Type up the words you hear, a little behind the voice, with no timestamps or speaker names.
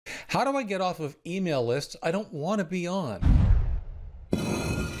How do I get off of email lists I don't want to be on?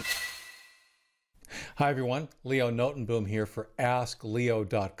 Hi everyone, Leo Notenboom here for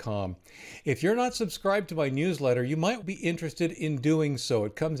askleo.com. If you're not subscribed to my newsletter, you might be interested in doing so.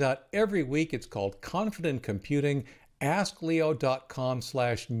 It comes out every week. It's called Confident Computing.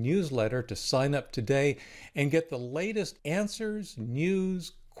 askleo.com/newsletter to sign up today and get the latest answers,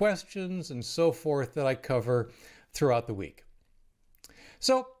 news, questions, and so forth that I cover throughout the week.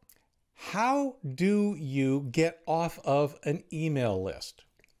 So, how do you get off of an email list?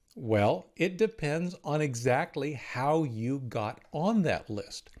 Well, it depends on exactly how you got on that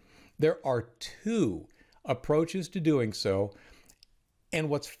list. There are two approaches to doing so, and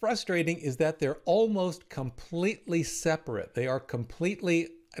what's frustrating is that they're almost completely separate. They are completely,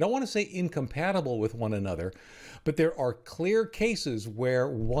 I don't want to say incompatible with one another, but there are clear cases where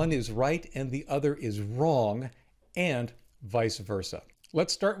one is right and the other is wrong, and vice versa.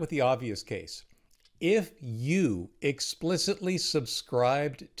 Let's start with the obvious case. If you explicitly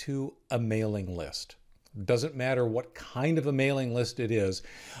subscribed to a mailing list, doesn't matter what kind of a mailing list it is,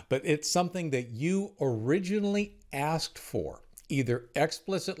 but it's something that you originally asked for, either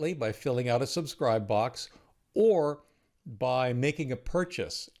explicitly by filling out a subscribe box or by making a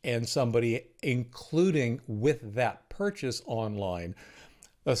purchase and somebody including with that purchase online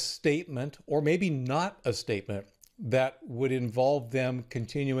a statement, or maybe not a statement, that would involve them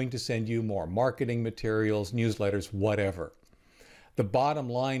continuing to send you more marketing materials, newsletters, whatever. The bottom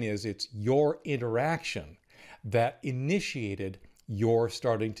line is it's your interaction that initiated your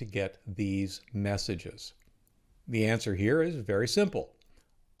starting to get these messages. The answer here is very simple.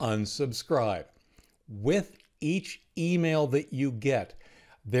 Unsubscribe. With each email that you get,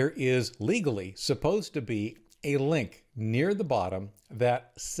 there is legally supposed to be a link near the bottom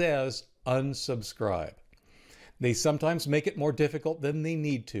that says unsubscribe. They sometimes make it more difficult than they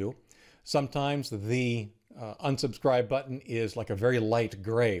need to. Sometimes the unsubscribe button is like a very light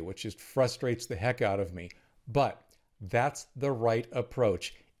gray, which just frustrates the heck out of me. But that's the right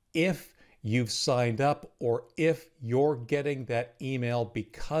approach if you've signed up or if you're getting that email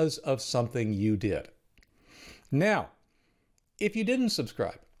because of something you did. Now, if you didn't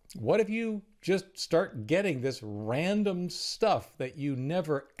subscribe, what if you just start getting this random stuff that you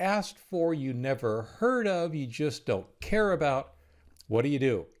never asked for, you never heard of, you just don't care about? What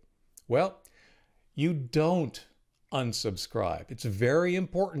do? Well, you don't unsubscribe. It's very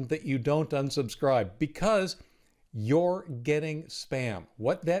important that you don't unsubscribe because you're getting spam.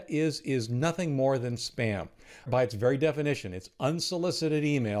 What that is nothing more than spam. By its very definition, it's unsolicited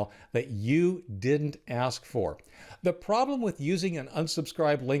email that you didn't ask for. The problem with using an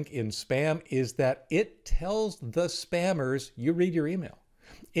unsubscribe link in spam is that it tells the spammers you read your email.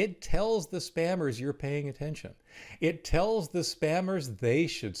 It tells the spammers you're paying attention. It tells the spammers they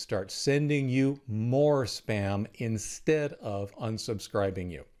should start sending you more spam instead of unsubscribing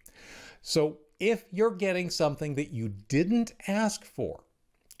you. So if you're getting something that you didn't ask for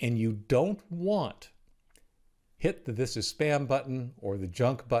and you don't want, hit the "This is Spam" button or the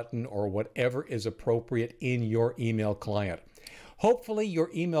junk button or whatever is appropriate in your email client. Hopefully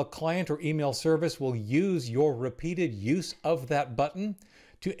your email client or email service will use your repeated use of that button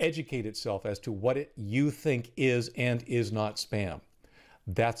to educate itself as to what you think is and is not spam.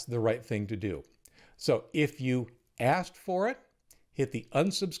 That's the right thing to do. So if you asked for it, hit the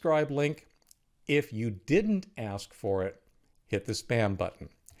unsubscribe link. If you didn't ask for it, hit the spam button.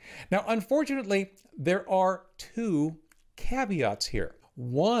 Now, unfortunately, there are two caveats here.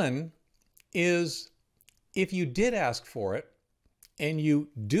 One is if you did ask for it and you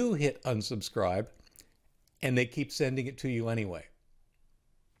do hit unsubscribe and they keep sending it to you anyway,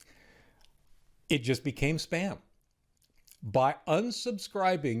 it just became spam. By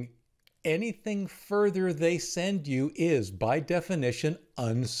unsubscribing, anything further they send you is, by definition,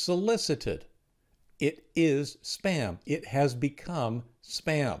 unsolicited. It is spam. It has become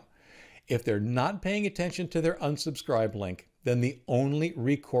spam. If they're not paying attention to their unsubscribe link, then the only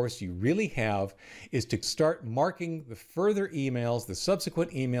recourse you really have is to start marking the further emails, the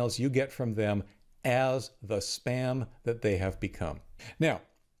subsequent emails you get from them, as the spam that they have become. Now,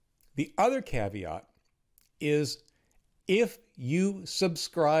 the other caveat is if you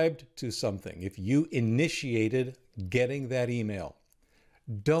subscribed to something, if you initiated getting that email,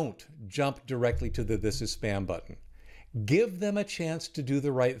 don't jump directly to the "This is Spam" button. Give them a chance to do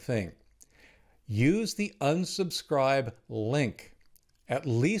the right thing. Use the unsubscribe link at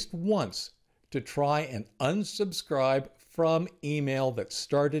least once to try and unsubscribe from email that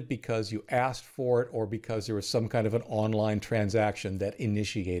started because you asked for it or because there was some kind of an online transaction that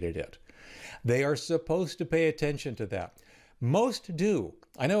initiated it. They are supposed to pay attention to that. Most do.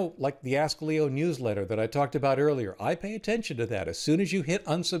 I know, like the Ask Leo newsletter that I talked about earlier, I pay attention to that. As soon as you hit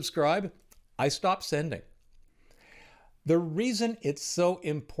unsubscribe, I stop sending. The reason it's so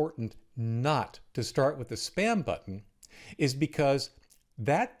important not to start with the spam button is because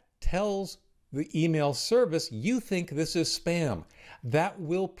that tells the email service you think this is spam. That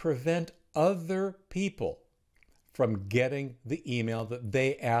will prevent other people from getting the email that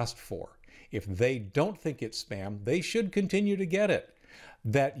they asked for. If they don't think it's spam, they should continue to get it.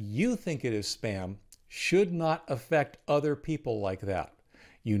 That you think it is spam should not affect other people like that.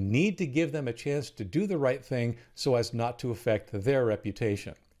 You need to give them a chance to do the right thing so as not to affect their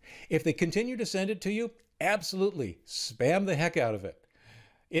reputation. If they continue to send it to you, absolutely spam the heck out of it.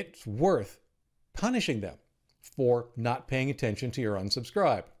 It's worth punishing them for not paying attention to your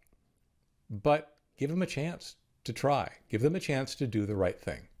unsubscribe. But give them a chance to try. Give them a chance to do the right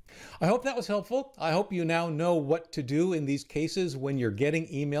thing. I hope that was helpful. I hope you now know what to do in these cases when you're getting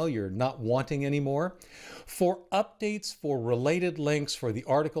email you're not wanting anymore. For updates, for related links, for the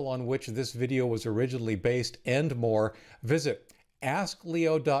article on which this video was originally based and more, visit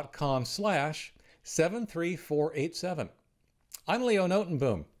askleo.com/73487. I'm Leo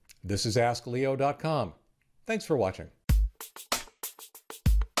Notenboom. This is askleo.com. Thanks for watching.